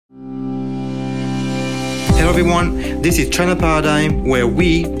everyone, this is China Paradigm, where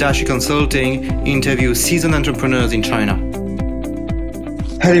we, Dashi Consulting, interview seasoned entrepreneurs in China.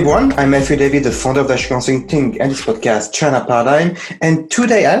 Hello everyone, I'm Matthew David, the founder of Dashi Consulting and this podcast, China Paradigm. And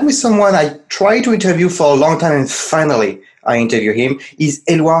today I'm with someone I tried to interview for a long time and finally I interview him. Is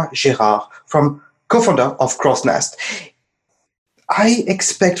Éloi Gérard, co-founder of CrowsNest. I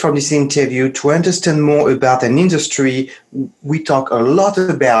expect from this interview to understand more about an industry we talk a lot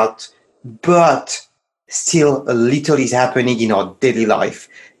about, but still a little is happening in our daily life.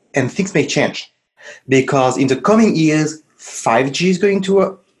 And things may change because in the coming years, 5G is going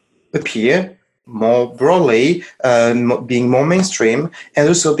to appear more broadly, being more mainstream, and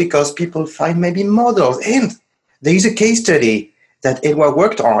also because people find maybe models. And there is a case study that Éloi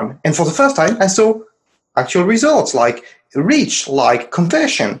worked on. And for the first time, I saw actual results like reach, like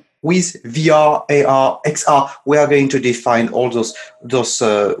conversion with VR, AR, XR. We are going to define all those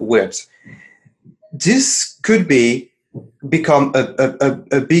words. This could become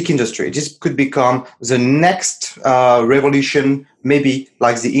a big industry. This could become the next revolution, maybe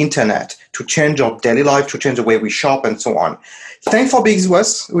like the internet, to change our daily life, to change the way we shop and so on. Thanks for being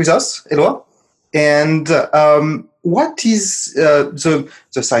with us, Éloi. And what is the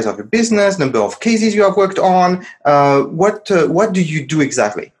size of your business, number of cases you have worked on? What do you do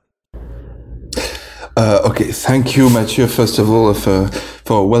exactly? Okay, thank you, Mathieu. First of all,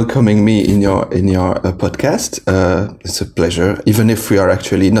 for welcoming me in your podcast. It's a pleasure, even if we are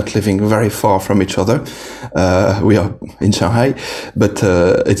actually not living very far from each other. We are in Shanghai, but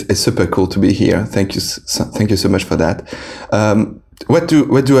it's super cool to be here. Thank you so much for that. What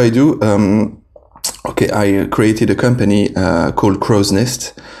do I do? Okay, I created a company called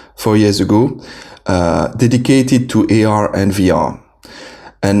CrowsNest 4 years ago, dedicated to AR and VR.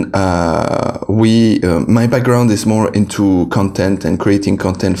 And my background is more into content and creating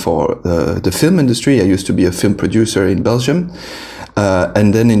content for the film industry. I used to be a film producer in Belgium.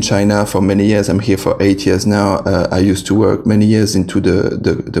 And then in China for many years. I'm here for 8 years now. I used to work many years into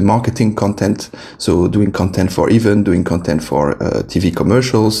the marketing content. So doing content for event, doing content for TV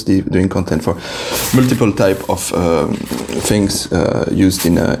commercials, doing content for multiple type of things used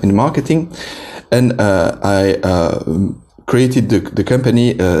in marketing. And I created the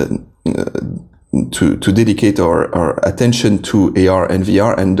company to dedicate our attention to AR and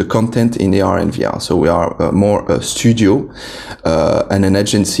VR and the content in AR and VR. So we are more a studio and an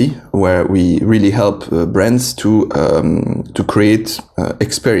agency where we really help brands to create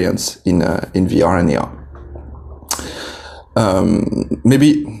experience in VR and AR.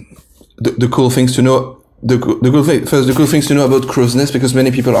 Maybe the cool things to know. The cool things to know about CrowsNest, because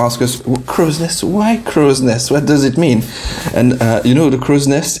many people ask us, CrowsNest, why CrowsNest? What does it mean? And the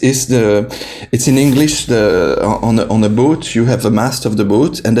CrowsNest is it's in English, on a boat, you have the mast of the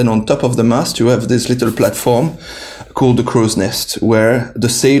boat, and then on top of the mast, you have this little platform called the CrowsNest, where the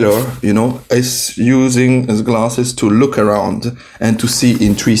sailor, is using his glasses to look around and to see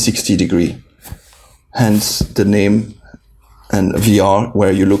in 360 degree. Hence the name. And VR,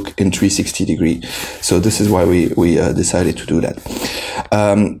 where you look in 360 degree. So this is why we decided to do that.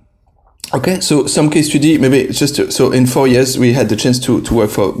 Okay, so some case study, maybe so in 4 years, we had the chance to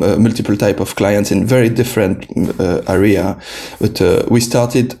work for multiple type of clients in very different area. But we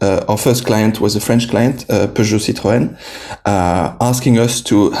started, our first client was a French client, Peugeot Citroën, asking us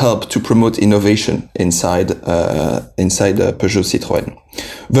to help to promote innovation inside Peugeot Citroën.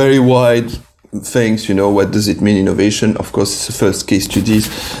 Very wide things, what does it mean, innovation? Of course, it's the first case studies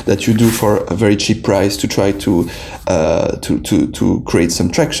that you do for a very cheap price to try to create some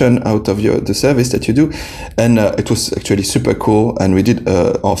traction out of the service that you do. And it was actually super cool. And we did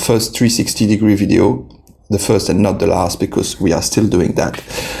our first 360 degree video, the first and not the last, because we are still doing that,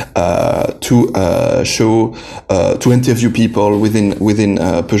 to show, to interview people within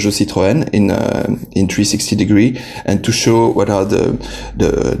Peugeot Citroën in 360 degree, and to show what are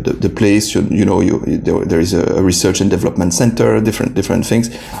the place, there is a research and development center, different things,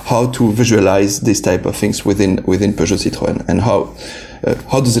 how to visualize this type of things within Peugeot Citroën, and how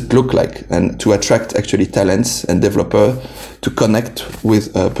does it look like, and to attract actually talents and developer to connect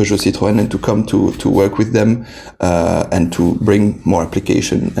with Peugeot Citroën and to come to work with them and to bring more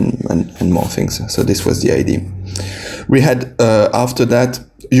application and more things. So this was the idea. We had after that,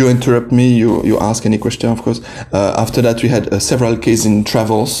 you interrupt me, you ask any question, of course. After that, we had several cases in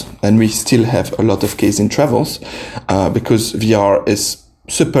travels, and we still have a lot of cases in travels because VR is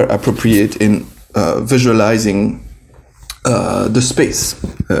super appropriate in visualizing the space.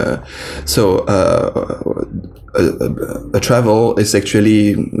 A travel is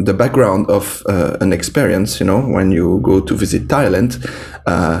actually the background of an experience. When you go to visit Thailand,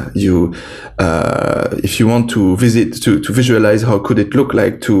 If you want to visit, to visualize how could it look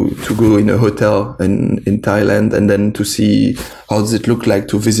like to go in a hotel in Thailand, and then to see how does it look like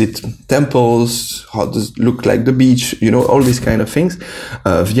to visit temples, how does it look like the beach, all these kind of things.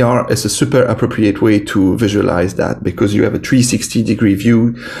 VR is a super appropriate way to visualize that, because you have a 360-degree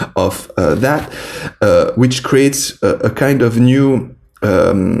view of that, which creates a kind of new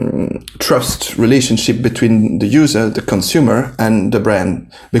trust relationship between the user, the consumer, and the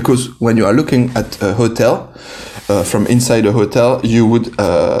brand. Because when you are looking at a hotel, from inside a hotel, you would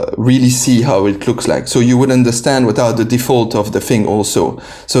really see how it looks like. So you would understand what are the default of the thing also.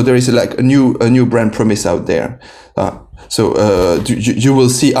 So there is like a new brand promise out there. You will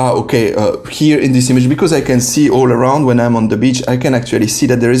see, here in this image, because I can see all around when I'm on the beach, I can actually see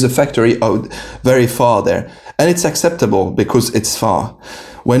that there is a factory out very far there. And it's acceptable because it's far.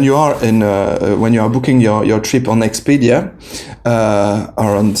 When you are when you are booking your trip on Expedia,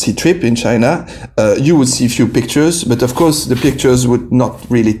 or on Ctrip in China, you would see a few pictures, but of course the pictures would not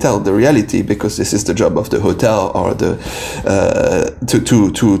really tell the reality, because this is the job of the hotel or to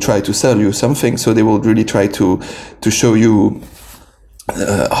try to sell you something. So they will really try to show you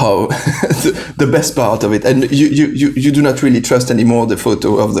how the best part of it, and you do not really trust anymore the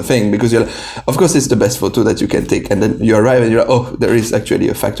photo of the thing, because of course it's the best photo that you can take, and then you arrive and you're like, oh, there is actually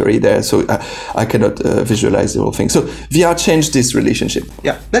a factory there, so I cannot visualize the whole thing. So VR changed this relationship.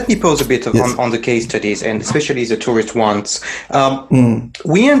 Yeah, let me pause a bit on the case studies, and especially the tourist ones.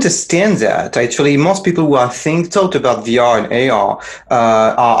 We understand that actually most people who are thought about VR and AR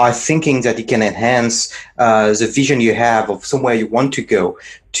are thinking that it can enhance the vision you have of somewhere you want to go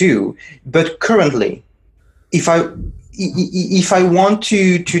to. But currently, if I want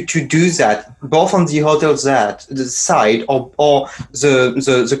to do that, both on the hotel side or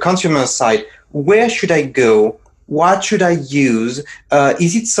the consumer side, where should I go? What should I use?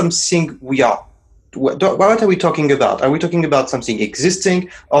 Is it something what are we talking about? Are we talking about something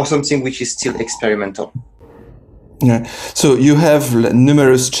existing or something which is still experimental? Yeah. So you have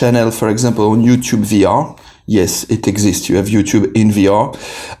numerous channels, for example, on YouTube VR. Yes, it exists. You have YouTube in VR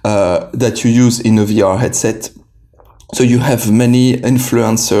that you use in a VR headset. So you have many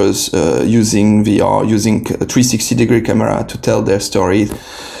influencers using VR, using a 360-degree camera to tell their stories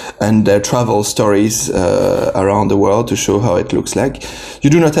and their travel stories around the world to show how it looks like.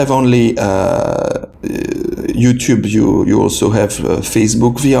 You do not have only YouTube, you also have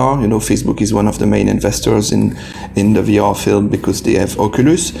Facebook VR. Facebook is one of the main investors in the VR field because they have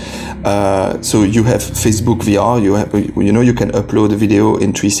Oculus. So you have Facebook VR. You can upload a video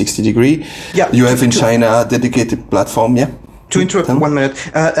in 360 degree. Yeah. You have in China a dedicated platform. Yeah. To interrupt 1 minute,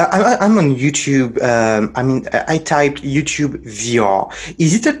 I'm on YouTube. I typed YouTube VR.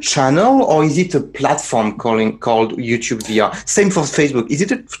 Is it a channel or is it a platform called YouTube VR? Same for Facebook. Is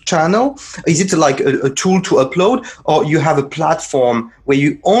it a channel? Is it like a tool to upload, or you have a platform where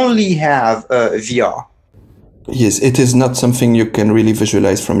you only have VR? Yes, it is not something you can really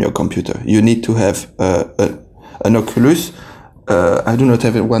visualize from your computer. You need to have an Oculus. I do not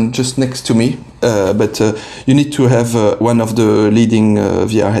have one just next to me, but you need to have one of the leading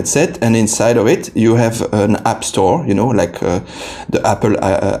VR headset, and inside of it you have an app store, like the Apple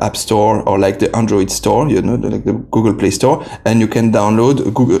App Store or like the Android Store, like the Google Play Store, and you can download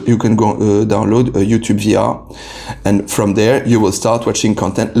download YouTube VR, and from there you will start watching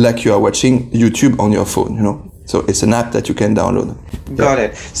content like you are watching YouTube on your phone. So it's an app that you can download. Got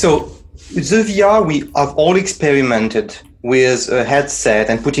it. So the VR, we have all experimented with a headset,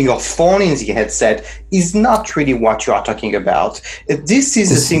 and putting your phone in the headset is not really what you are talking about. This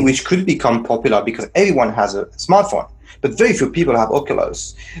is a thing which could become popular because everyone has a smartphone, but very few people have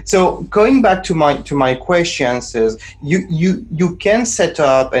Oculus. So going back to my questions is, you can set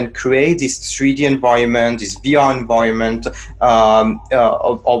up and create this 3D environment, this VR environment,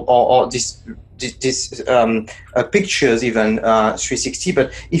 or this pictures, even 360.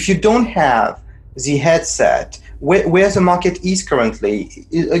 But if you don't have the headset, where the market is currently,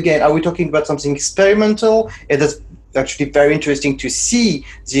 again, are we talking about something experimental? It is actually very interesting to see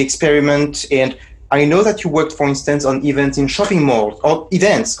the experiment. And I know that you worked, for instance, on events in shopping malls, or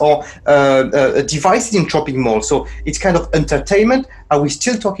devices in shopping malls. So it's kind of entertainment. Are we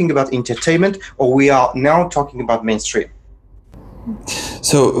still talking about entertainment, or we are now talking about mainstream?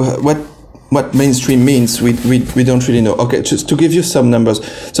 So what mainstream means, we don't really know. Okay, just to give you some numbers.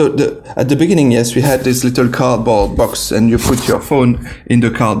 So at the beginning, yes, we had this little cardboard box, and you put your phone in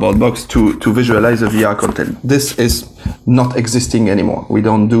the cardboard box to visualize the VR content. This is not existing anymore. We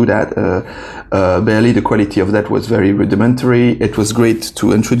don't do that. Barely. The quality of that was very rudimentary. It was great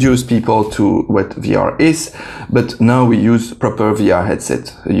to introduce people to what VR is, but now we use proper VR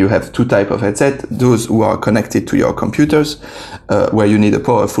headset. You have two types of headset: those who are connected to your computers, where you need a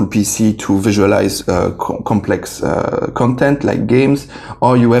powerful PC to visualize complex content like games,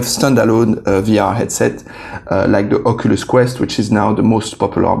 or you have standalone VR headset like the Oculus Quest, which is now the most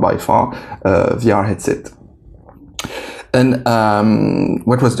popular by far VR headset. And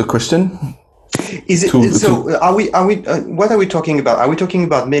what was the question? Is it Are we? What are we talking about? Are we talking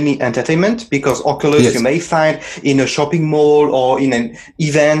about mainly entertainment? Because Oculus, yes, you may find in a shopping mall or in an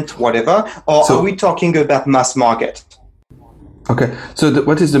event, whatever. Or are we talking about mass market? Okay. So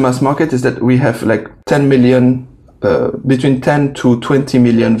what is the mass market? Is that we have like 10 million, between 10 to 20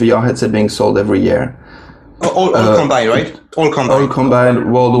 million VR headsets being sold every year. All combined, right? All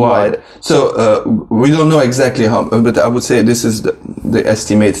combined worldwide. So we don't know exactly how, but I would say this is the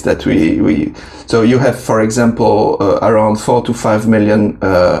estimates that we. So you have, for example, around 4 to 5 million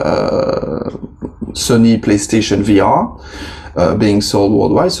Sony PlayStation VR being sold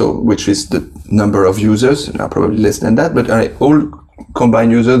worldwide. So which is the number of users? Probably less than that, but all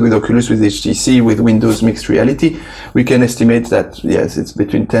combined users with Oculus, with HTC, with Windows Mixed Reality, we can estimate that, yes, it's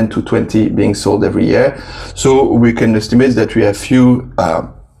between 10 to 20 being sold every year. So we can estimate that we have few,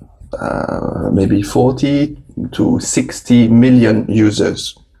 maybe 40 to 60 million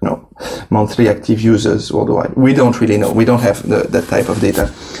users, monthly active users worldwide. We don't really know. We don't have that type of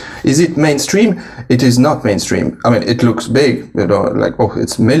data. Is it mainstream? It is not mainstream. I mean, it looks big, like, oh,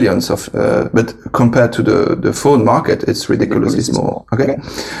 it's millions of, but compared to the phone market, it's ridiculously small. Okay.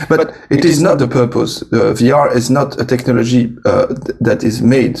 But it is not the purpose. VR is not a technology that is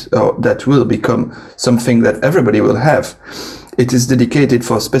made or that will become something that everybody will have. It is dedicated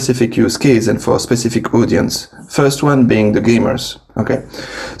for a specific use case and for a specific audience. First one being the gamers. Okay.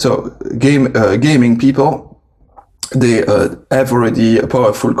 So gaming people, they have already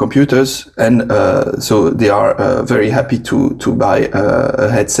powerful computers, and so they are very happy to buy a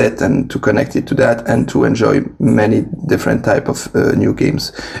headset and to connect it to that and to enjoy many different type of new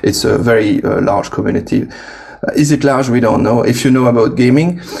games. It's a very large community. Is it large? We don't know. If you know about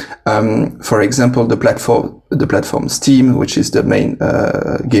gaming, for example, the platform Steam, which is the main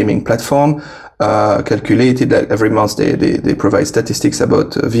gaming platform, calculated that every month they provide statistics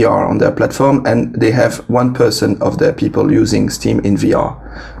about VR on their platform, and they have 1% of their people using Steam in VR.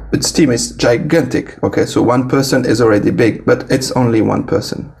 But Steam is gigantic. Okay, so 1% is already big, but it's only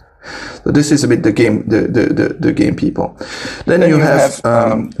 1%. So this is a bit the game, the game people. Then you have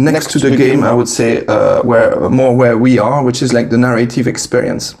next to the game, I would say, where we are, which is like the narrative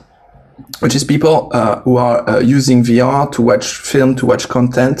experience, which is people who are using VR to watch film, to watch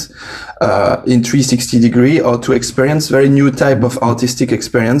content in 360 degree, or to experience very new type of artistic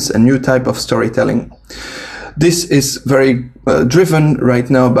experience and new type of storytelling. This is very driven right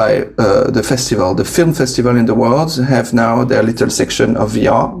now by the festival. The film festival in the world have now their little section of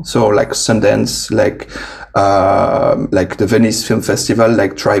VR. So like Sundance, like the Venice Film Festival,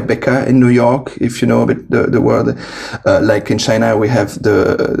 like Tribeca in New York, if you know a bit the word. Like in China, we have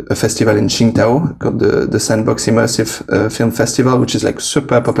a festival in Qingdao called the Sandbox Immersive Film Festival, which is like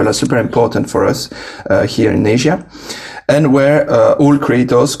super popular, super important for us here in Asia. And where all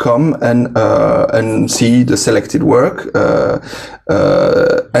creators come and see the selected work,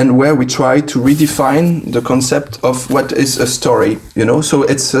 and where we try to redefine the concept of what is a story, So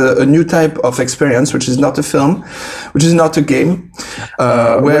it's a new type of experience, which is not a film, which is not a game,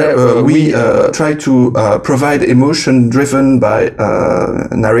 where we try to provide emotion driven by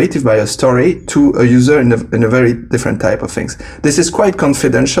narrative, by a story to a user in a very different type of things. This is quite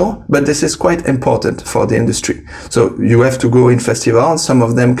confidential, but this is quite important for the industry. So you have to go in festivals. Some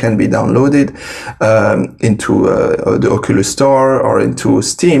of them can be downloaded into the Oculus Store or into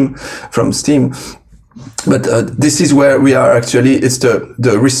Steam, from Steam. But this is where we are actually. It's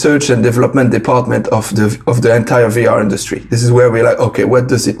the research and development department of the entire VR industry. This is where we're like, okay, what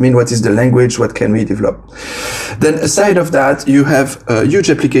does it mean? What is the language? What can we develop? Then aside of that, you have a huge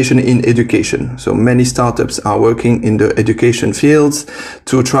application in education. So many startups are working in the education fields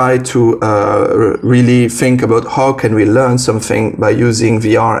to try to really think about how can we learn something by using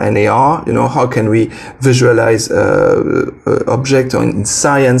VR and AR. How can we visualize object in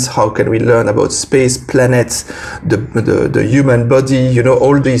science? How can we learn about space, planets, the human body,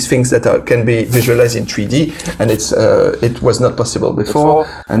 all these things that can be visualized in 3D, and it was not possible before,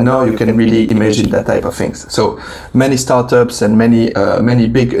 and now you can really imagine that type of things. So many startups and many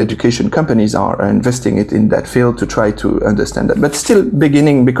big education companies are investing it in that field to try to understand that, but still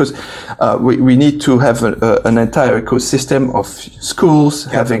beginning, because we need to have an entire ecosystem of schools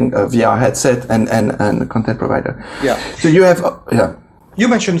having a VR headset and a content provider. Yeah. So you have You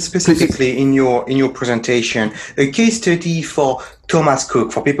mentioned specifically in your presentation a case study for Thomas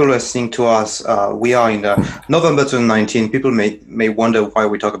Cook. For people listening to us, we are in November 2019. People may wonder why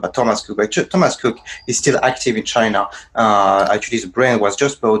we talk about Thomas Cook. But Thomas Cook is still active in China. Actually, his brand was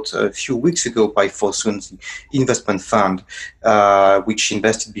just bought a few weeks ago by Fosun's investment fund, which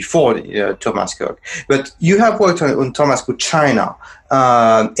invested before Thomas Cook. But you have worked on Thomas Cook China.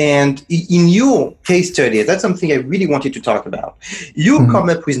 And in your case study, that's something I really wanted to talk about. You come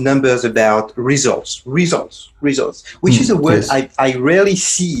up with numbers about results, which is a word I rarely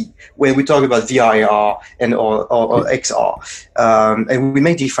see when we talk about VRR and or XR. And we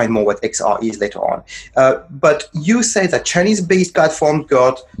may define more what XR is later on. But you say that Chinese-based platform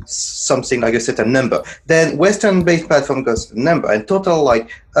got something like a certain number. Then Western-based platform got a number, and total like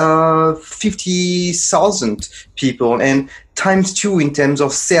 50,000 people, and times 2 in terms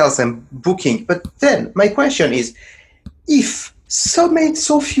of sales and booking. But then my question is, if so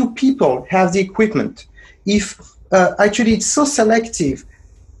few people have the equipment, if actually it's so selective,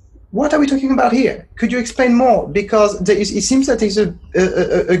 what are we talking about here? Could you explain more? Because it seems that there's a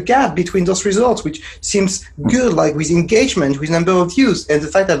gap between those results, which seems good, like with engagement, with number of views, and the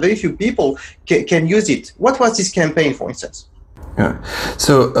fact that very few people can use it. What was this campaign, for instance? Yeah.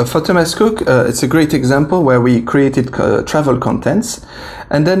 So for Thomas Cook, it's a great example where we created travel contents,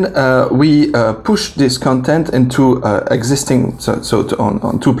 and then we pushed this content into existing,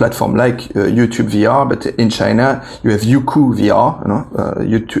 on 2 platforms like YouTube VR, but in China you have Youku VR,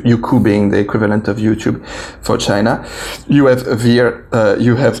 Youku being the equivalent of YouTube for China. You have VR,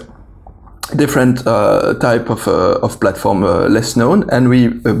 you have different type of platform less known, and we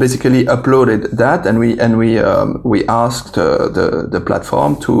basically uploaded that, and we asked the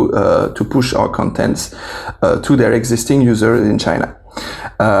platform to push our contents to their existing users in China,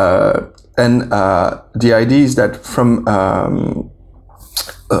 and the idea is that from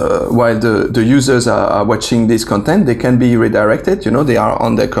while the users are watching this content, they can be redirected. They are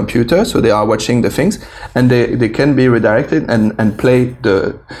on their computer, so they are watching the things, and they can be redirected and play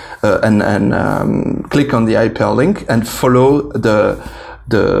and click on the hyperlink and follow the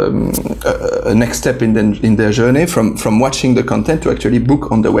next step in their journey from watching the content to actually book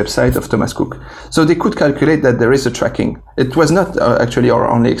on the website of Thomas Cook. So they could calculate that there is a tracking. It was not actually our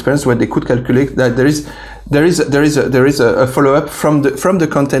only experience where they could calculate that there is a follow-up from the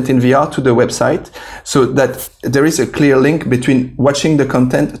content in VR to the website, so that there is a clear link between watching the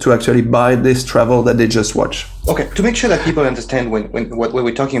content to actually buy this travel that they just watch. Okay, to make sure that people understand what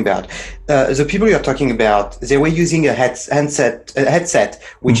we're talking about, the people you're talking about, they were using a headset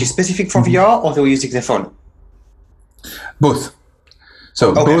which is specific for VR, or they were using their phone? Both.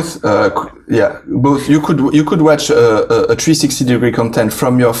 So both. You could watch a 360-degree content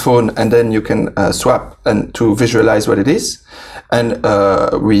from your phone, and then you can swap and to visualize what it is. And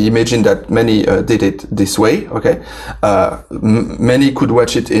we imagine that many did it this way. Okay, many could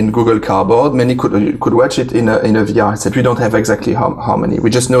watch it in Google Cardboard. Many could watch it in a VR headset. We don't have exactly how many. We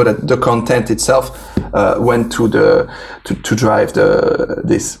just know that the content itself went to drive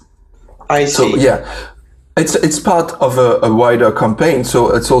this. I see. So yeah. It's part of a wider campaign,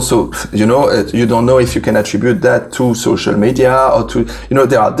 so it's also, you don't know if you can attribute that to social media or to,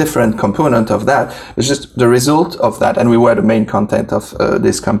 there are different components of that. It's just the result of that, and we were the main content of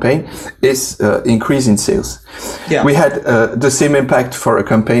this campaign, is increase in sales. Yeah. We had the same impact for a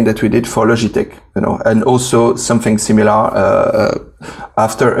campaign that we did for Logitech, and also something similar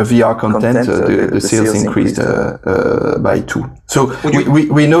after a VR content, the sales increased by 2. So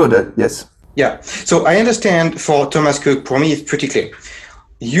we know that, yes. Yeah, so I understand for Thomas Cook, for me it's pretty clear.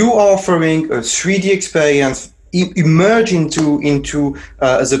 You are offering a 3D experience, emerge into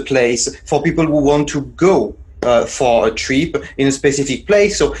the place for people who want to go for a trip in a specific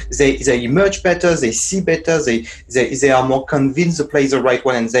place. So they emerge better, they see better, they are more convinced the place is the right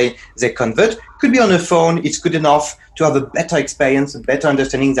one, and they convert. Could be on a phone, it's good enough to have a better experience, a better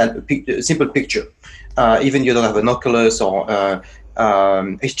understanding than a simple picture. Even you don't have an Oculus or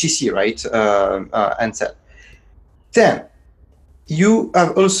HTC, right? Answer. Then you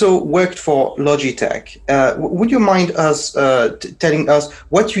have also worked for Logitech. Would you mind us telling us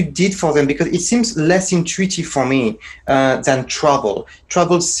what you did for them? Because it seems less intuitive for me than travel.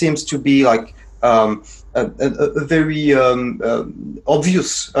 Travel seems to be like a very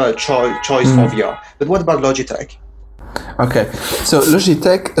obvious choice for VR. But what about Logitech? Okay, so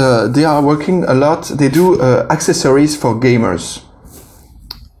Logitech, they are working a lot. They do accessories for gamers.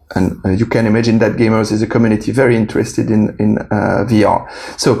 And you can imagine that gamers is a community very interested in VR.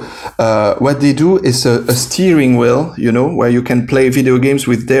 So what they do is a steering wheel, where you can play video games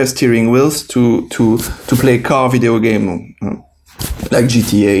with their steering wheels to play car video game. Like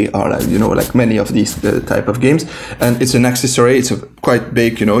GTA or like many of these type of games, and it's an accessory. It's quite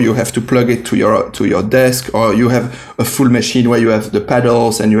big. You have to plug it to your desk, or you have a full machine where you have the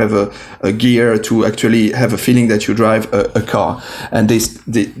pedals and you have a gear to actually have a feeling that you drive a car. And they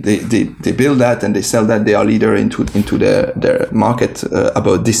build that and they sell that. They are leader into their market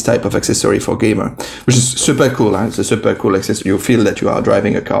about this type of accessory for gamer, which is super cool. It's a super cool accessory. You feel that you are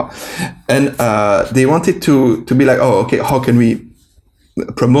driving a car, and they wanted to be like, oh, okay, how can we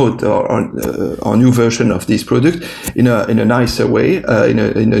promote our new version of this product in a nicer way, in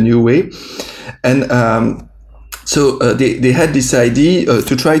a new way, and so they had this idea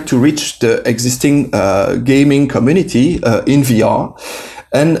to try to reach the existing gaming community in VR,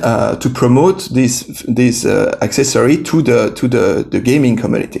 and to promote this accessory to the gaming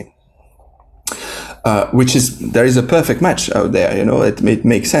community. There is a perfect match out there, it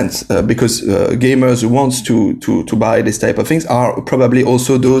makes sense, because gamers who wants to buy this type of things are probably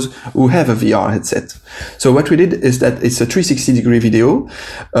also those who have a VR headset. So what we did is that it's a 360-degree video,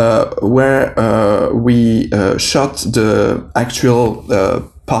 where we shot the actual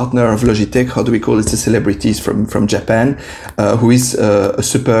partner of Logitech, how do we call it, the celebrities from Japan, who is a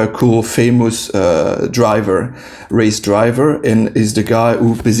super cool, famous race driver, and is the guy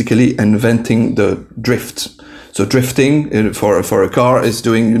who basically inventing the drift. So drifting for a car is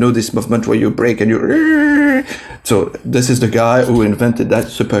doing, this movement where you brake and you... So this is the guy who invented that,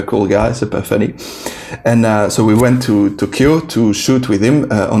 super cool guy, super funny. And so we went to Tokyo to shoot with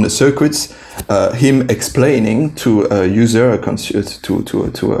him on the circuits, him explaining to a user,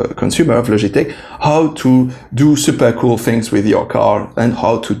 to a consumer of Logitech, how to do super cool things with your car and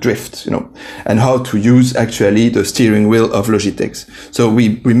how to drift, and how to use actually the steering wheel of Logitech. So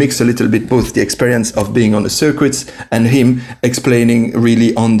we mix a little bit both the experience of being on the circuits and him explaining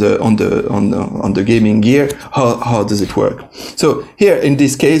really on the gaming gear how does it work. So here in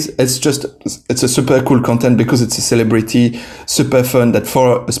this case, it's a super cool content because it's a celebrity, super fun, that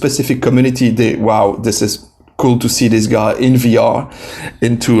for a specific community, this is cool to see this guy in VR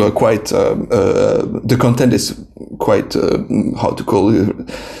into a quite, the content is quite,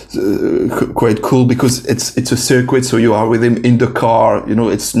 quite cool because it's a circuit. So you are with him in the car,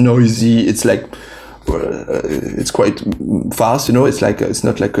 it's noisy. It's like, it's quite fast, it's like it's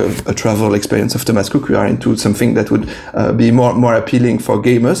not like a travel experience of Thomas Cook. We are into something that would be more appealing for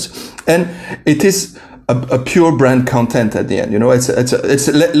gamers, and it is a pure brand content at the end.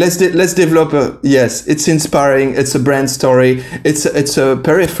 Let's develop yes, it's inspiring. It's a brand story. It's a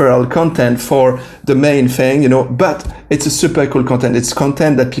peripheral content for the main thing, but it's a super cool content. It's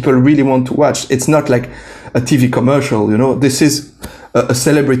content that people really want to watch. It's not like a TV commercial. This is a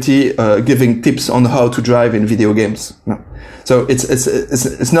celebrity giving tips on how to drive in video games. No. So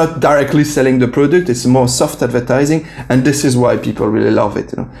it's not directly selling the product. It's more soft advertising, and this is why people really love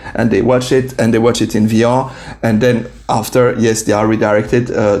it. And they watch it, and they watch it in VR, and then after, yes, they are redirected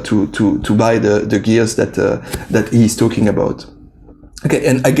to buy the gears that he's talking about. Okay,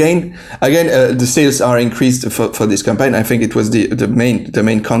 and again, the sales are increased for this campaign. I think it was the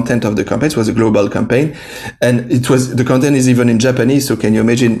main content of the campaign. It was a global campaign, and the content is even in Japanese. So can you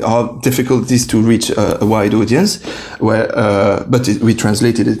imagine how difficult it is to reach a wide audience? But we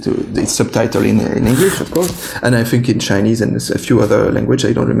translated it to its subtitle in English, of course, and I think in Chinese and a few other language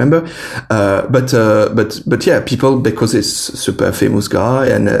I don't remember. But yeah, people, because it's super famous guy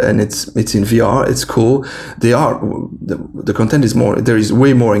and it's in VR, it's cool. The content is more. There is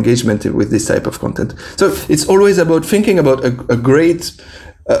way more engagement with this type of content. So it's always about thinking about a great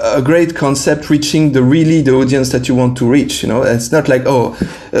concept reaching the audience that you want to reach. It's not like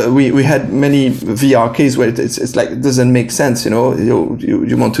we had many VR cases where it's like it doesn't make sense.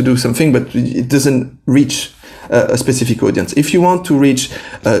 You want to do something, but it doesn't reach a specific audience. If you want to reach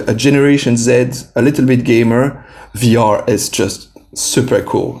a Generation Z, a little bit gamer, VR is just super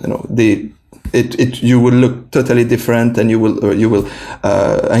cool. You will look totally different, and you will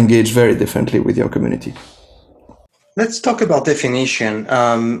engage very differently with your community. Let's talk about definition.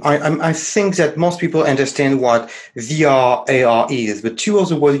 I think that most people understand what VR, AR is, but two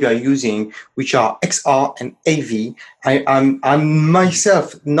other words you are using, which are XR and AV. I'm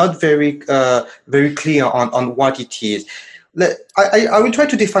myself not very clear on what it is. I will try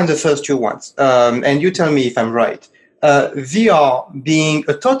to define the first two ones, and you tell me if I'm right. VR being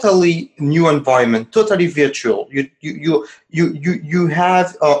a totally new environment, totally virtual. You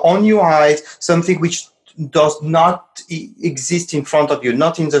have on your eyes something which does not exist in front of you,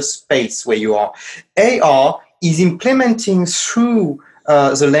 not in the space where you are. AR is implementing through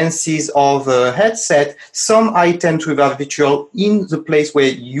the lenses of a headset some items which are virtual in the place where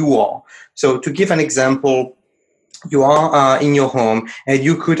you are. So to give an example, you are in your home and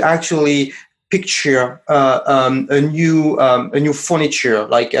you could actually picture a new furniture,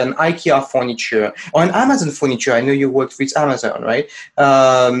 like an IKEA furniture or an Amazon furniture. I know you worked with Amazon, right?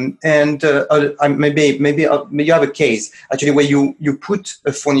 Maybe you have a case actually where you put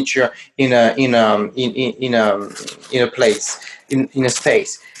a furniture in a place, in a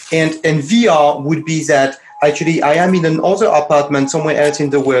space, and VR would be that actually I am in another apartment somewhere else in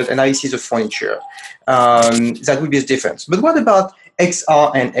the world and I see the furniture. That would be a difference. But what about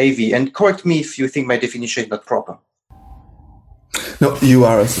XR and AV? And correct me if you think my definition is not proper. No, you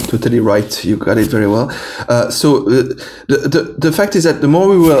are totally right. You got it very well. The fact is that the more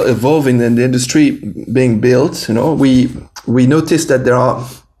we were evolving and the industry being built, we noticed that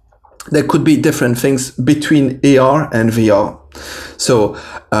there could be different things between AR and VR. So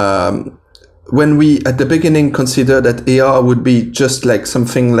when we at the beginning considered that AR would be just like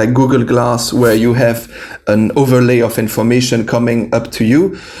something like Google Glass, where you have an overlay of information coming up to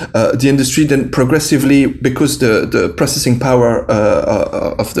you, the industry then progressively, because the processing power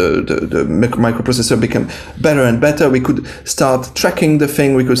of the microprocessor became better and better, we could start tracking the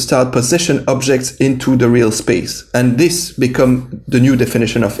thing, we could start position objects into the real space. And this become the new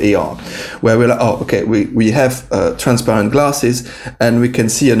definition of AR, where we're like, we have transparent glasses and we can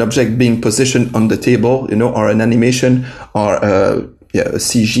see an object being positioned on the table, or an animation, or a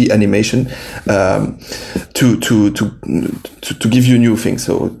CG animation, to give you new things.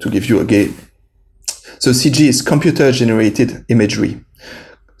 So to give you so CG is computer generated imagery.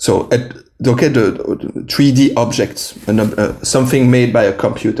 So the 3D objects, something made by a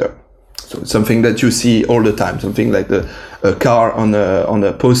computer. So something that you see all the time, something like a car on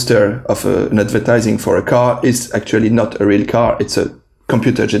a poster of an advertising for a car is actually not a real car. It's a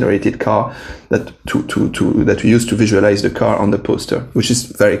computer-generated car that we use to visualize the car on the poster, which is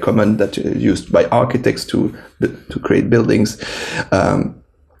very common, that used by architects to create buildings.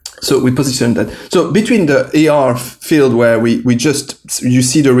 So we position that. So between the AR field, where you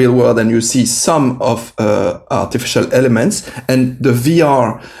see the real world and you see some of artificial elements, and the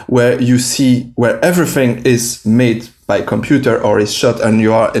VR, where everything is made by computer or is shot and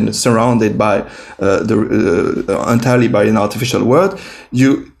you are surrounded by entirely by an artificial world,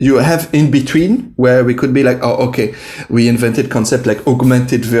 you have in between, where we could be like, we invented concept like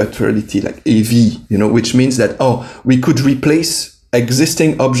augmented virtuality, like AV, which means that we could replace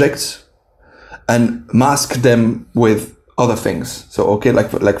existing objects and mask them with other things. So like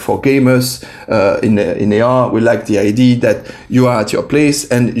for gamers in AR, we like the idea that you are at your place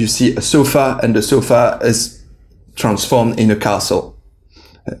and you see a sofa, and the sofa is transformed in a castle.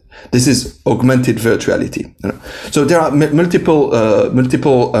 This is augmented virtuality. So there are multiple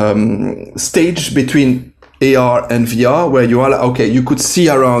stage between AR and VR, where you are like, you could see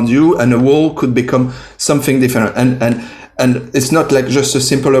around you and a wall could become something different. And it's not like just a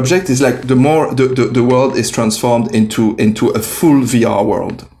simple object. It's like the more the world is transformed into a full VR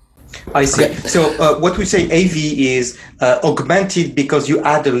world. I see. Okay. So what we say AV is augmented because you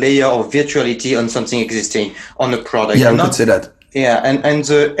add a layer of virtuality on something existing on a product. Yeah, we could say that. Yeah, and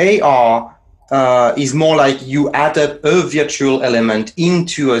the AR is more like you added a virtual element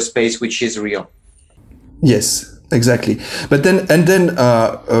into a space which is real. Yes, exactly. But then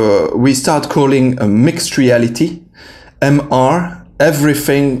we start calling a mixed reality, MR,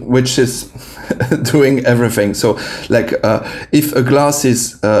 everything which is doing everything. So like if a glass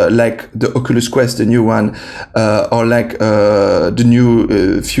is like the Oculus Quest, the new one, or like the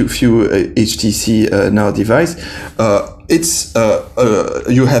new few HTC Now device, it's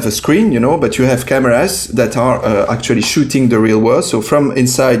you have a screen, but you have cameras that are actually shooting the real world. So from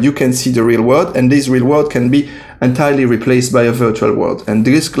inside you can see the real world, and this real world can be entirely replaced by a virtual world. And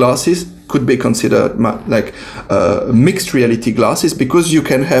these glasses could be considered like mixed reality glasses, because you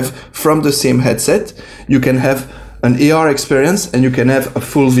can have from the same headset, you can have an AR experience and you can have a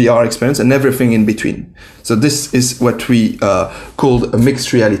full VR experience and everything in between. So this is what we called a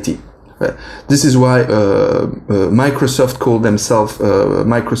mixed reality. This is why Microsoft called themselves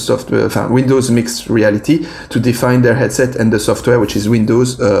Windows Mixed Reality, to define their headset and the software, which is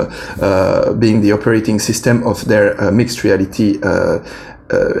Windows, being the operating system of their mixed reality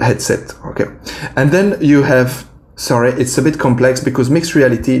headset. Okay, and then you have sorry, it's a bit complex because mixed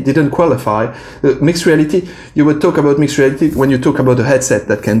reality didn't qualify. Mixed reality, you would talk about mixed reality when you talk about a headset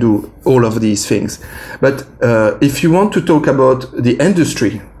that can do all of these things. But if you want to talk about the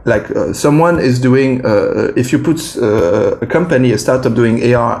industry, like someone is doing, if you put a company, a startup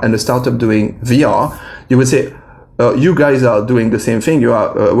doing AR and a startup doing VR, you would say, you guys are doing the same thing. You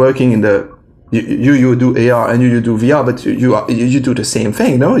are working in the you do AR and you do VR, but you do the same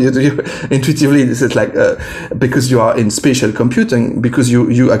thing, no? You intuitively, this is like because you are in spatial computing, because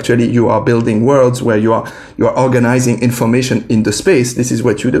you are building worlds where you are organizing information in the space. This is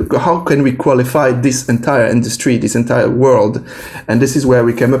what you do. How can we qualify this entire industry, this entire world? And this is where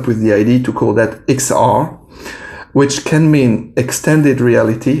we came up with the idea to call that XR, which can mean extended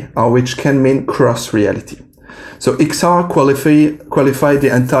reality or which can mean cross reality. So XR qualify the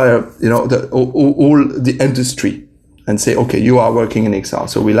entire, all the industry and say, okay, you are working in XR.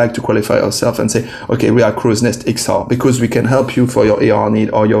 So we like to qualify ourselves and say, okay, we are Crow's Nest XR because we can help you for your AR need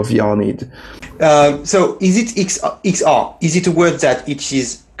or your VR need. So is it XR? Is it a word that it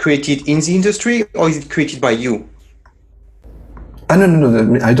is created in the industry or is it created by you?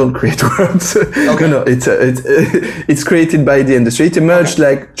 No, I don't create words. Okay. No, it's created by the industry. It emerged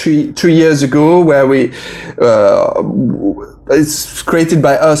like three years ago, where it's created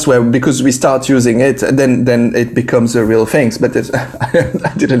by us, because we start using it, and then it becomes a real thing. But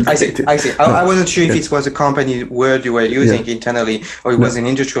I didn't. I see. I wasn't sure if it was a company word you were using internally, or it was an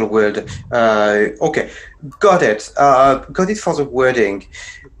industrial word. Okay, got it. Got it for the wording.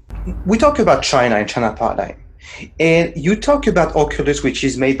 We talk about China and China paradigm. And you talk about Oculus, which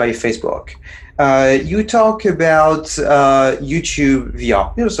is made by Facebook. You talk about YouTube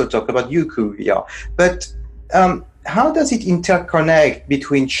VR. You also talk about Youku VR. But how does it interconnect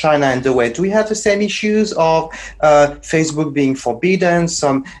between China and the West? Do we have the same issues of Facebook being forbidden,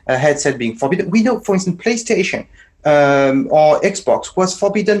 some headset being forbidden? We know, for instance, PlayStation or Xbox was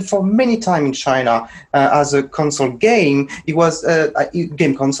forbidden for many time in China as a console game. It was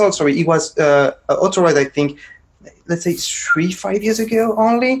game console. Sorry, it was authorized, I think, let's say 3-5 years ago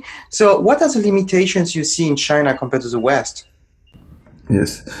only. So what are the limitations you see in China compared to the West?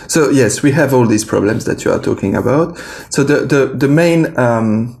 Yes. So yes, we have all these problems that you are talking about. So the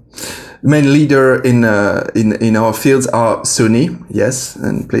main leader in our fields are Sony, yes,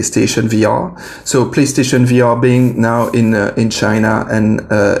 and PlayStation VR. So PlayStation VR being now in China and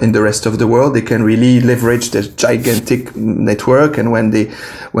in the rest of the world, they can really leverage the gigantic network. And when they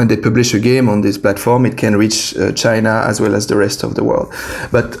publish a game on this platform, it can reach China as well as the rest of the world.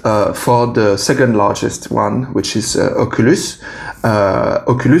 But for the second largest one, which is Oculus,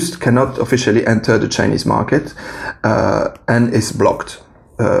 Oculus cannot officially enter the Chinese market and is blocked.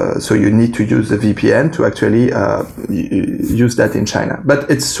 So you need to use the VPN to actually use that in China. But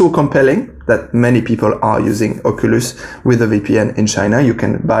it's so compelling that many people are using Oculus with a VPN in China. You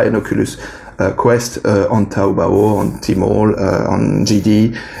can buy an Oculus Quest on Taobao, on Tmall, on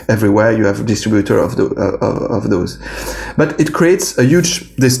JD, everywhere you have a distributor of those. But it creates a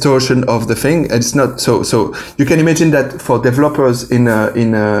huge distortion of the thing. It's not so you can imagine that for developers in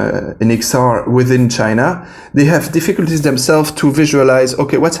XR within China, they have difficulties themselves to visualize,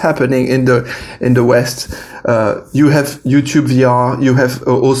 okay, what's happening in the West. You have YouTube VR, you have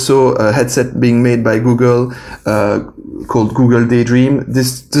also a headset being made by Google, called Google Daydream.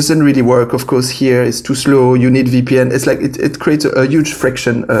 This doesn't really work, of course, here. It's too slow. You need VPN. It's like it creates a huge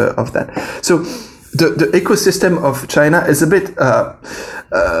friction of that. So the ecosystem of China is a bit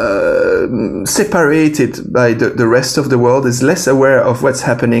separated by the rest of the world, is less aware of what's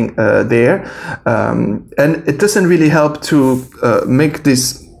happening there. And it doesn't really help to make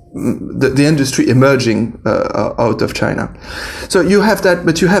this the industry emerging out of China. So you have that,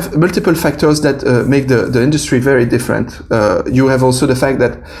 but you have multiple factors that make the industry very different. You have also the fact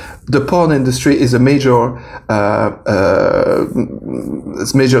that the porn industry is a major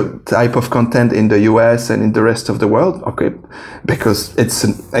type of content in the US and in the rest of the world, okay, because it's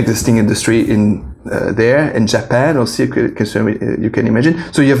an existing industry in there in Japan, also you can imagine.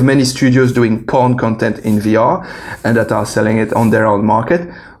 So you have many studios doing porn content in VR and that are selling it on their own market,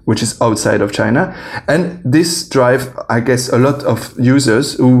 which is outside of China. And this drive, I guess, a lot of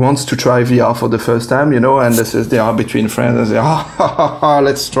users who wants to try VR for the first time, and they are between friends and say,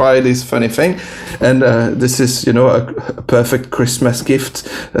 let's try this funny thing. And this is, a perfect Christmas gift,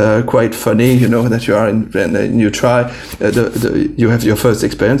 quite funny, that you are in, and you try, you have your first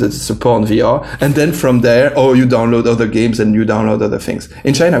experience, it's a porn VR. And then from there, you download other games and you download other things.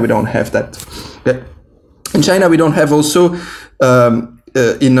 In China, we don't have that. In China, we don't have also,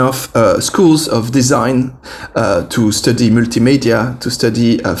 enough schools of design to study multimedia, to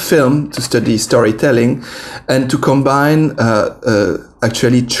study film, to study storytelling, and to combine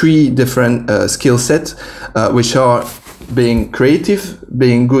actually 3 different skill sets, which are being creative,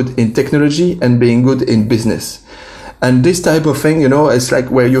 being good in technology, and being good in business. And this type of thing, it's like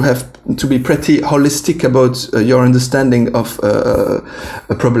where you have to be pretty holistic about your understanding of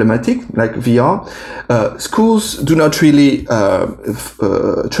a problematic like VR. Schools do not really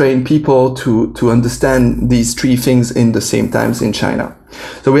train people to understand these 3 things in the same times in China.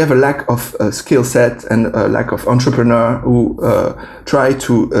 So we have a lack of skill set and a lack of entrepreneur who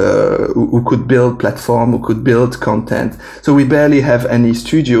who could build platform, who could build content. So we barely have any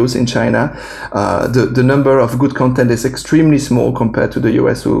studios in China. The number of good content is extremely small compared to the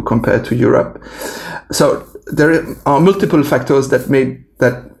US or compared to Europe. So there are multiple factors that made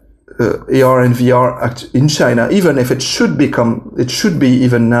that AR and VR in China, even if it should be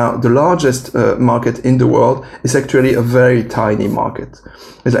even now the largest market in the world, is actually a very tiny market.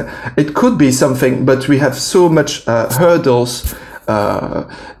 It could be something, but we have so much hurdles that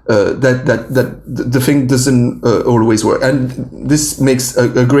the thing doesn't always work, and this makes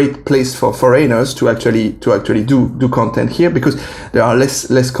a great place for foreigners to actually do content here, because there are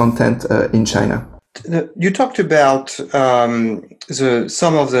less content in China. You talked about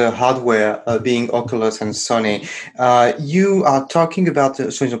some of the hardware being Oculus and Sony. You are talking about in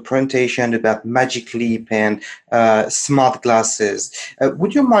the presentation about Magic Leap and smart glasses.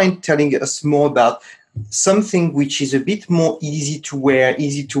 Would you mind telling us more about something which is a bit more easy to wear,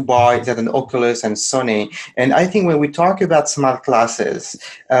 easy to buy than an Oculus and Sony? And I think when we talk about smart glasses,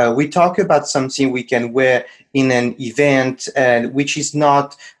 we talk about something we can wear in an event, and which is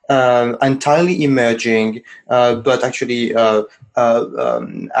not entirely emerging, but actually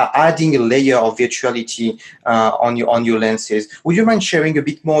adding a layer of virtuality on your lenses. Would you mind sharing a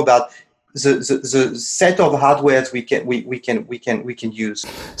bit more about the set of hardware we can use?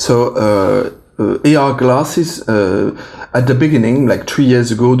 So AR glasses at the beginning, like 3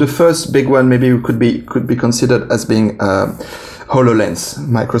 years ago, the first big one maybe could be considered as being HoloLens,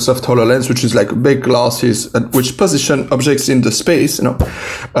 Microsoft HoloLens, which is like big glasses which position objects in the space,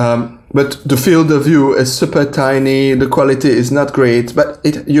 but the field of view is super tiny, the quality is not great, but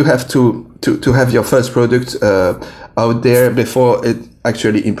you have to have your first product out there before it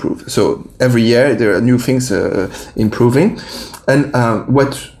actually improves. So every year there are new things improving. And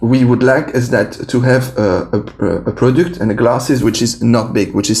what we would like is that to have a product and a glasses which is not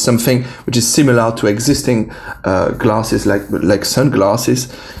big, which is something which is similar to existing glasses like sunglasses,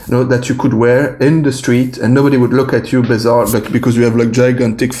 that you could wear in the street and nobody would look at you bizarre, because you have like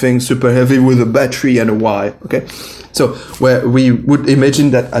gigantic things, super heavy with a battery and a wire. Okay, so where we would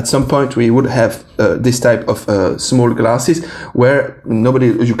imagine that at some point we would have this type of small glasses where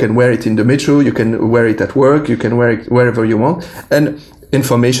you can wear it in the metro, you can wear it at work, you can wear it wherever you want, and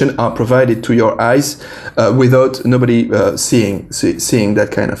information are provided to your eyes without nobody seeing that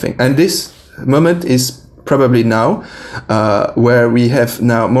kind of thing. And this moment is probably now where we have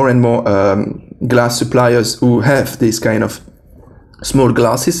now more and more glass suppliers who have this kind of small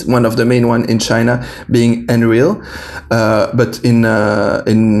glasses. One of the main one in China being Nreal, but in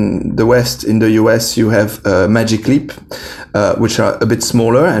the West, in the US, you have Magic Leap, which are a bit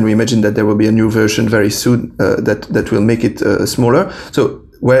smaller, and we imagine that there will be a new version very soon that will make it smaller. So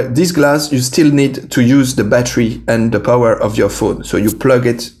where this glass, you still need to use the battery and the power of your phone. So you plug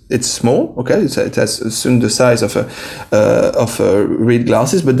it. It's small, okay. It has soon the size of a real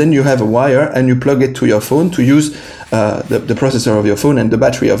glasses, but then you have a wire and you plug it to your phone to use the processor of your phone and the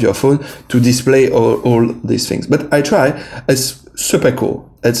battery of your phone to display all these things. But I try. It's super cool.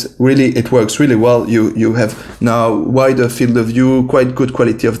 It works really well. You have now wider field of view, quite good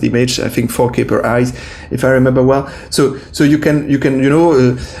quality of the image. I think 4K per eyes, if I remember well. So you can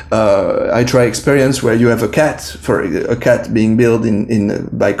I try experience where you have a cat being built in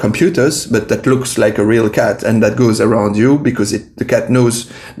by computers, but that looks like a real cat and that goes around you because the cat knows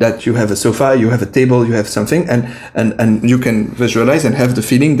that you have a sofa, you have a table, you have something, and you can visualize and have the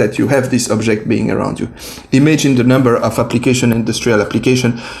feeling that you have this object being around you. Imagine the number of industrial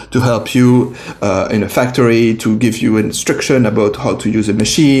application to help you in a factory, to give you instruction about how to use a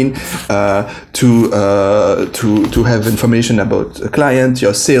machine, to have information about a client,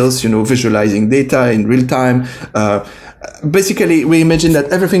 your sales, visualizing data in real time. Basically, we imagine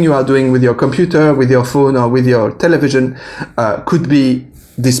that everything you are doing with your computer, with your phone, or with your television could be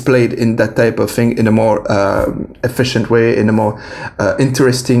displayed in that type of thing in a more efficient way, in a more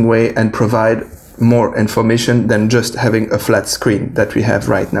interesting way, and provide more information than just having a flat screen that we have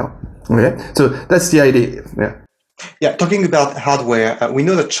right now. Okay, so that's the idea. Yeah. Yeah, talking about hardware, we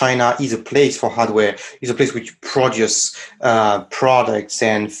know that China is a place for hardware, is a place which produce products,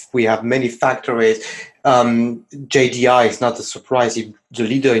 and we have many factories. JDI is not a surprise if the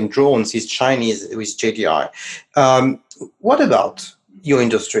leader in drones is Chinese with JDI. What about your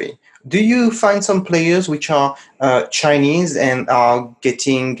industry? Do you find some players which are Chinese and are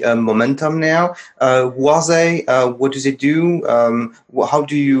getting momentum now? Who are they? What do they do? How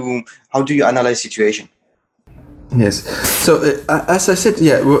do you analyze situation? Yes. So as I said,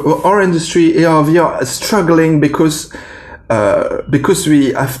 yeah, our industry, AR/VR, is struggling because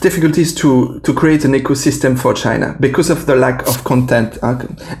we have difficulties to create an ecosystem for China because of the lack of content,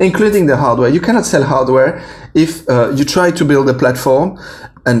 including the hardware. You cannot sell hardware if you try to build a platform.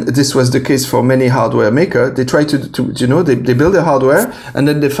 And this was the case for many hardware makers. They try to they build a hardware and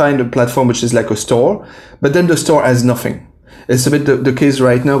then they find a platform which is like a store, but then the store has nothing. It's a bit the case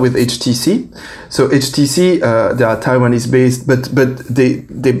right now with HTC. So HTC, they are Taiwanese based, but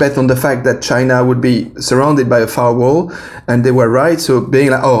they bet on the fact that China would be surrounded by a firewall, and they were right. So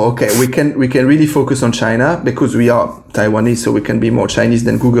being like, oh, okay, we can really focus on China because we are Taiwanese, so we can be more Chinese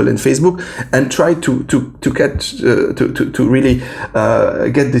than Google and Facebook, and try to catch to really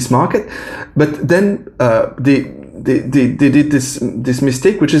get this market. But then they did this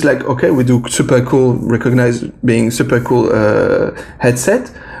mistake, which is like, okay, we do super cool, recognize being super cool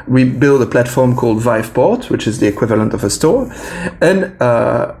headset. We build a platform called Viveport, which is the equivalent of a store, and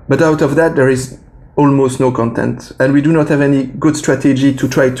but out of that there is almost no content, and we do not have any good strategy to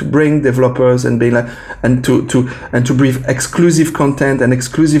try to bring developers and be like to bring exclusive content and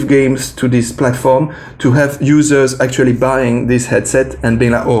exclusive games to this platform, to have users actually buying this headset and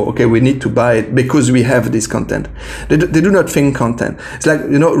being like, oh, okay, we need to buy it because we have this content. They do not think content. It's like,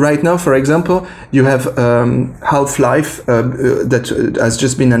 right now, for example, you have Half-Life that has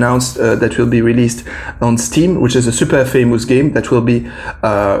just been announced that will be released on Steam, which is a super famous game that will be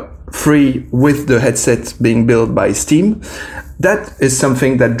free with the headset being built by Steam. That is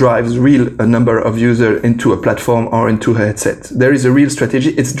something that drives a number of users into a platform or into a headset. There is a real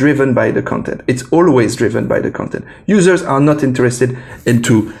strategy. It's driven by the content. It's always driven by the content. Users are not interested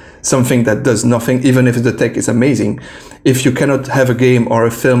into something that does nothing, even if the tech is amazing. If you cannot have a game or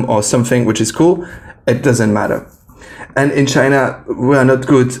a film or something which is cool, it doesn't matter. And in China, we are not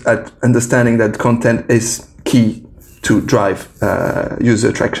good at understanding that content is key to drive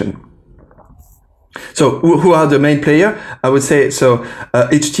user traction. So who are the main player? I would say, so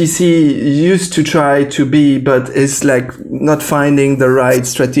HTC used to try to be, but is like not finding the right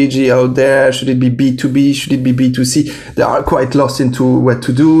strategy out there. Should it be B2B? Should it be B2C? They are quite lost into what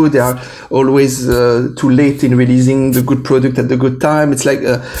to do. They are always too late in releasing the good product at the good time. It's like,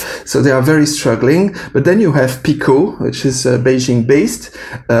 so they are very struggling. But then you have Pico, which is Beijing based,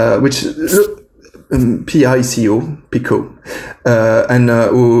 which Pico, and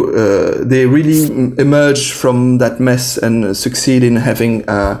they really emerge from that mess and succeed in having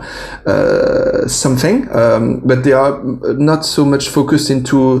something, but they are not so much focused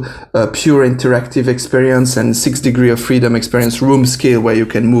into a pure interactive experience and 6 degrees of freedom experience, room scale, where you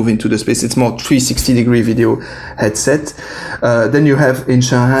can move into the space. It's more 360-degree video headset. Then you have in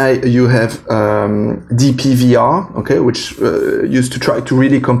Shanghai, you have DPVR, okay, which used to try to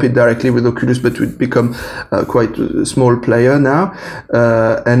really compete directly with Oculus, but would become quite a small player now.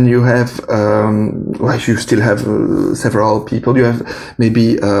 And you have, you still have several people. You have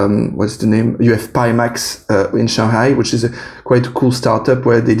maybe, what's the name? You have Pimax in Shanghai, which is a quite a cool startup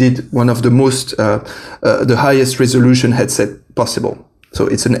where they did one of the most, the highest resolution headset possible. So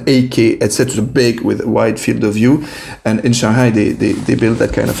it's an 8K headset, so big with a wide field of view. And in Shanghai, they build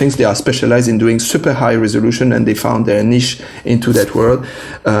that kind of things. They are specialized in doing super high resolution, and they found their niche into that world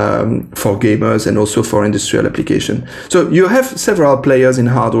for gamers and also for industrial application. So you have several players in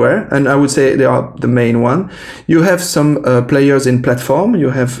hardware, and I would say they are the main one. You have some players in platform.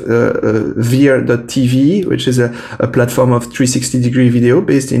 You have Veer.tv, which is a platform of 360-degree video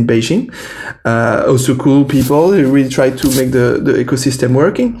based in Beijing. Also cool people who really try to make the ecosystem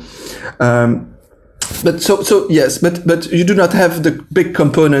working, but you do not have the big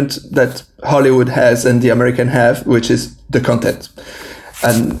component that Hollywood has and the American have, which is the content.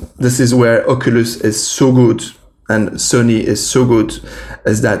 And this is where Oculus is so good and Sony is so good,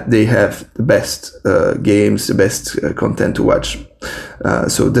 is that they have the best games, the best content to watch.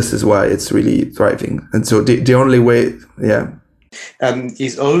 So this is why it's really thriving. And so the only way,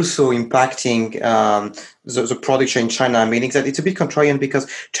 is also impacting the production in China, meaning that it's a bit contrarian because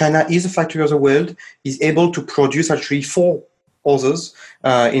China is a factory of the world, is able to produce actually 4 others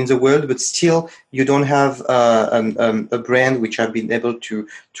in the world, but still you don't have a brand which have been able to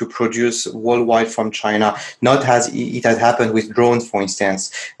produce worldwide from China. Not as it has happened with drones, for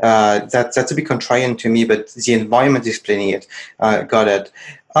instance. That's a bit contrarian to me, but the environment is explaining it. Got it.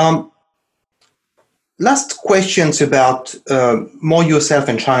 Last questions about more yourself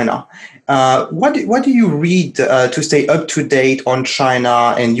and China. What do you read to stay up to date on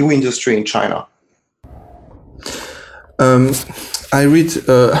China and your industry in China? I read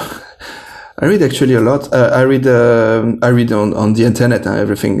actually a lot. I read on the internet and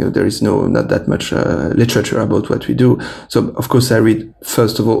everything. There is not that much literature about what we do. So of course I read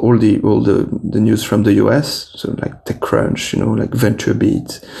first of all the news from the US. So like TechCrunch, like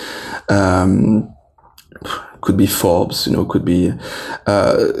VentureBeat. Could be Forbes, could be,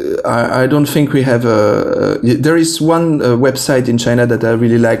 I don't think we have there is one website in China that I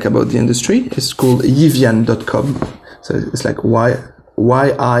really like about the industry. It's called yivian.com. So it's like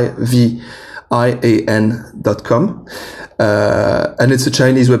yivian.com. And it's a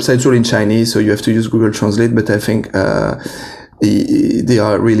Chinese website, it's all in Chinese, so you have to use Google Translate, but I think, they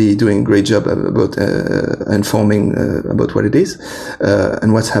are really doing a great job about informing about what it is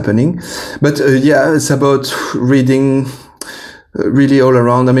and what's happening. But it's about reading really all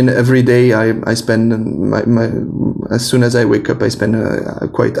around. I mean, every day I spend as soon as I wake up, I spend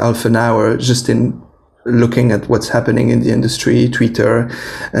quite half an hour just in looking at what's happening in the industry, Twitter,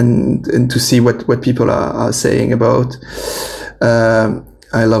 and to see what people are saying about.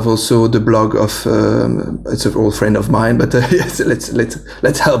 I love also the blog of it's an old friend of mine, but yes,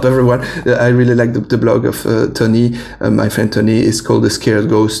 let's help everyone. I really like the blog of Tony, my friend Tony. Is called The Scared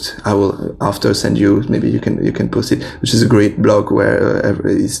Ghost. I will after send you, maybe you can post it, which is a great blog where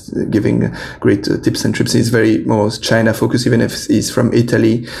he's giving great tips and tricks. He's very more China focused, even if he's from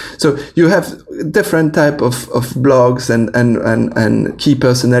Italy. So you have different type of blogs and key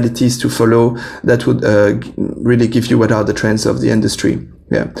personalities to follow that would really give you what are the trends of the industry.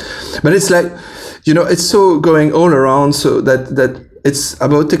 Yeah, but it's like, it's so going all around, so that it's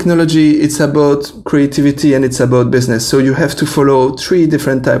about technology, it's about creativity, and it's about business. So you have to follow three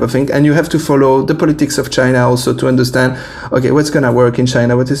different type of things, and you have to follow the politics of China also to understand, okay, what's going to work in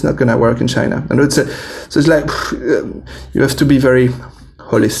China, what is not going to work in China. And so it's like, you have to be very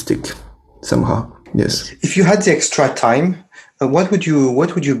holistic somehow. Yes. If you had the extra time, what would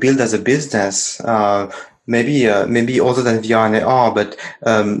you build as a business? Maybe other than VR and AR, but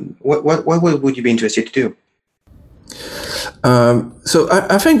what would you be interested to do? So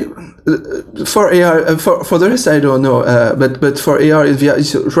I think for AR, for the rest I don't know, but for AR and VR,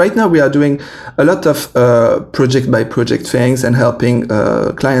 so right now we are doing a lot of project by project things and helping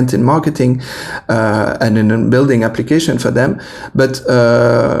clients in marketing and in building application for them. But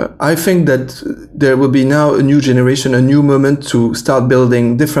I think that there will be now a new generation, a new moment to start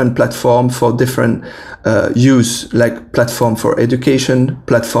building different platform for different use, like platform for education,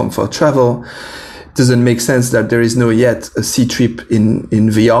 platform for travel. Doesn't make sense that there is no yet a C-trip in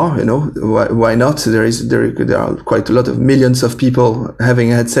VR. Why not? There are quite a lot of millions of people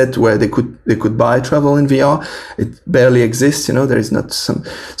having a headset where they could buy travel in VR. It barely exists. There is not some.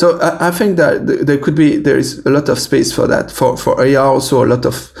 So I think that there is a lot of space for that. For AR also a lot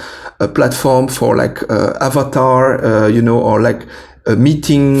of platform for like avatar, or like a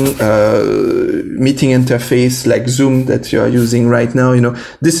meeting interface like Zoom that you are using right now.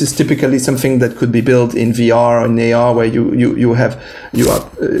 This is typically something that could be built in VR or in AR, where you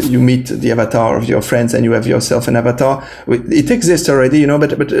meet the avatar of your friends and you have yourself an avatar. It exists already,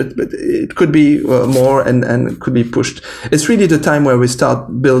 but it could be more and could be pushed. It's really the time where we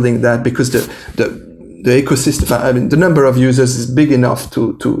start building that, because the ecosystem, I mean, the number of users is big enough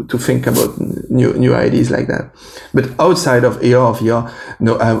to think about new ideas like that. But outside of AR, VR,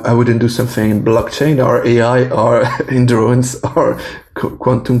 no, I wouldn't do something in blockchain or AI or in drones or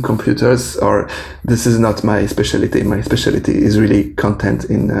quantum computers, or this is not my specialty. My specialty is really content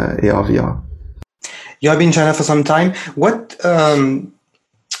in AR, VR. You have been in China for some time. What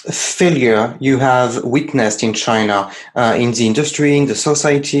failure you have witnessed in China, in the industry, in the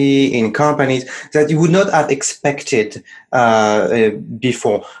society, in companies, that you would not have expected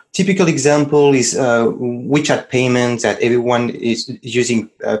before? Typical example is WeChat payments, that everyone is using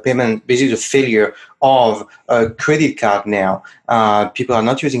payment. Basically, the failure of a credit card now. People are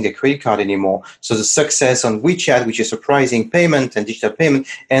not using the credit card anymore. So the success on WeChat, which is surprising payment and digital payment,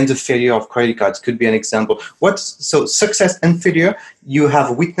 and the failure of credit cards could be an example. So success and failure you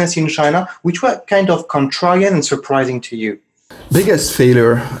have witnessed in China, which were kind of contrarian and surprising to you? Biggest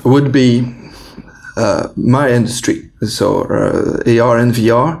failure would be my industry, so AR and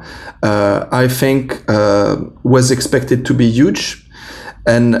VR, I think was expected to be huge.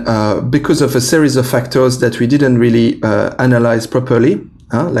 And because of a series of factors that we didn't really analyze properly,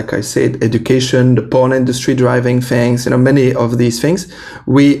 like I said, education, the porn industry driving things, many of these things,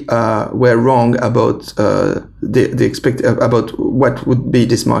 we were wrong about about what would be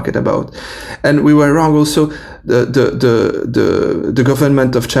this market about, and we were wrong also. The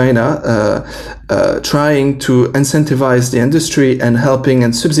government of China trying to incentivize the industry and helping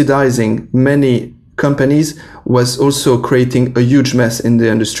and subsidizing many companies was also creating a huge mess in the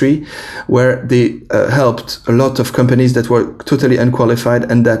industry, where they helped a lot of companies that were totally unqualified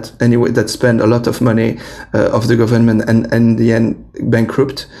and that spent a lot of money of the government and in the end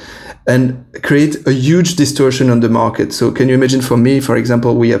bankrupt, and create a huge distortion on the market. So can you imagine, for me, for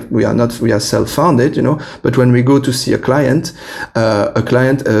example, we are self-founded, but when we go to see a client,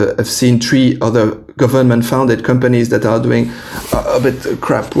 I've seen 3 other government-founded companies that are doing a bit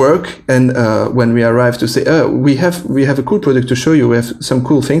crap work, and when we arrive to say, we have a cool product to show you, we have some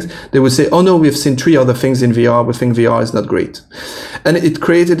cool things, they would say, oh no, we've seen 3 other things in VR, we think VR is not great. And it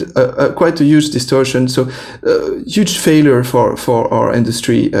created quite a huge distortion, so huge failure for our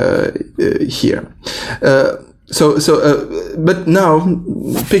industry here. But now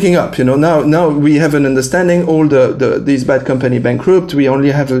picking up, now we have an understanding. All these bad company bankrupt. We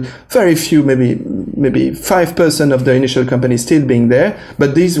only have a very few, maybe 5% of the initial companies still being there.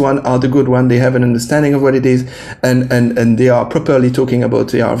 But these one are the good one. They have an understanding of what it is, and they are properly talking about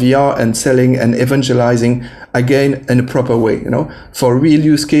their VR and selling and evangelizing again in a proper way. For real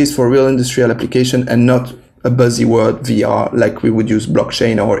use case, for real industrial application, and not a buzzy word VR like we would use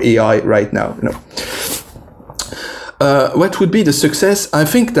blockchain or AI right now. What would be the success? I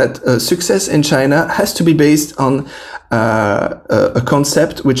think that success in China has to be based on a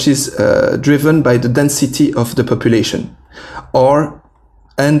concept which is driven by the density of the population, or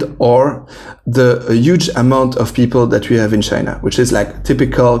the huge amount of people that we have in China, which is like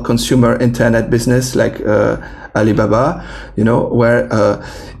typical consumer internet business like Alibaba, where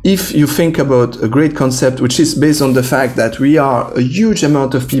if you think about a great concept which is based on the fact that we are a huge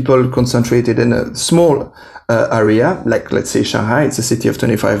amount of people concentrated in a small area, like let's say Shanghai, it's a city of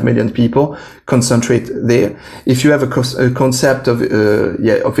 25 million people, concentrate there. If you have a concept of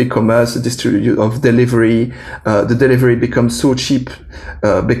e-commerce, of delivery, the delivery becomes so cheap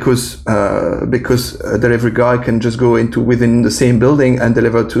because a delivery guy can just go within the same building and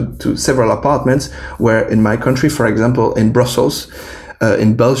deliver to several apartments, where in my country, for example, in Brussels,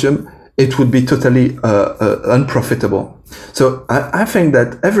 in Belgium, it would be totally unprofitable. So I think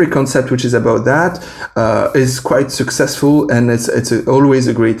that every concept which is about that is quite successful, and it's always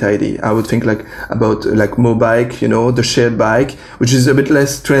a great idea. I would think about Mobike, the shared bike, which is a bit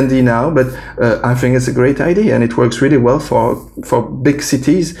less trendy now, but I think it's a great idea, and it works really well for big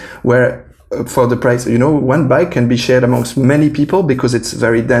cities where, for the price, one bike can be shared amongst many people because it's a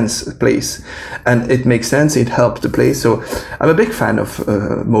very dense place, and it makes sense. It helps the place. So I'm a big fan of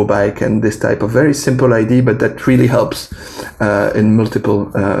Mobike and this type of very simple idea, but that really helps in multiple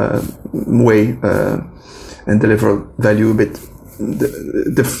way and deliver value a bit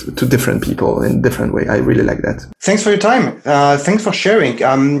to different people in different way. I really like that. Thanks for your time. Thanks for sharing.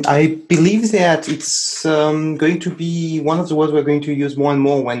 I believe that it's going to be one of the words we're going to use more and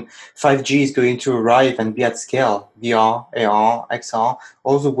more when 5G is going to arrive and be at scale. VR, AR, XR,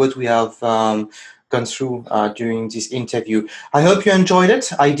 all the words we have gone through during this interview. I hope you enjoyed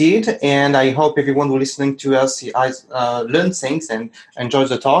it. I did, and I hope everyone who listening to us has learned things and enjoyed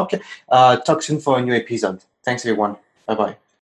the talk. Talk soon for a new episode. Thanks, everyone. Bye-bye.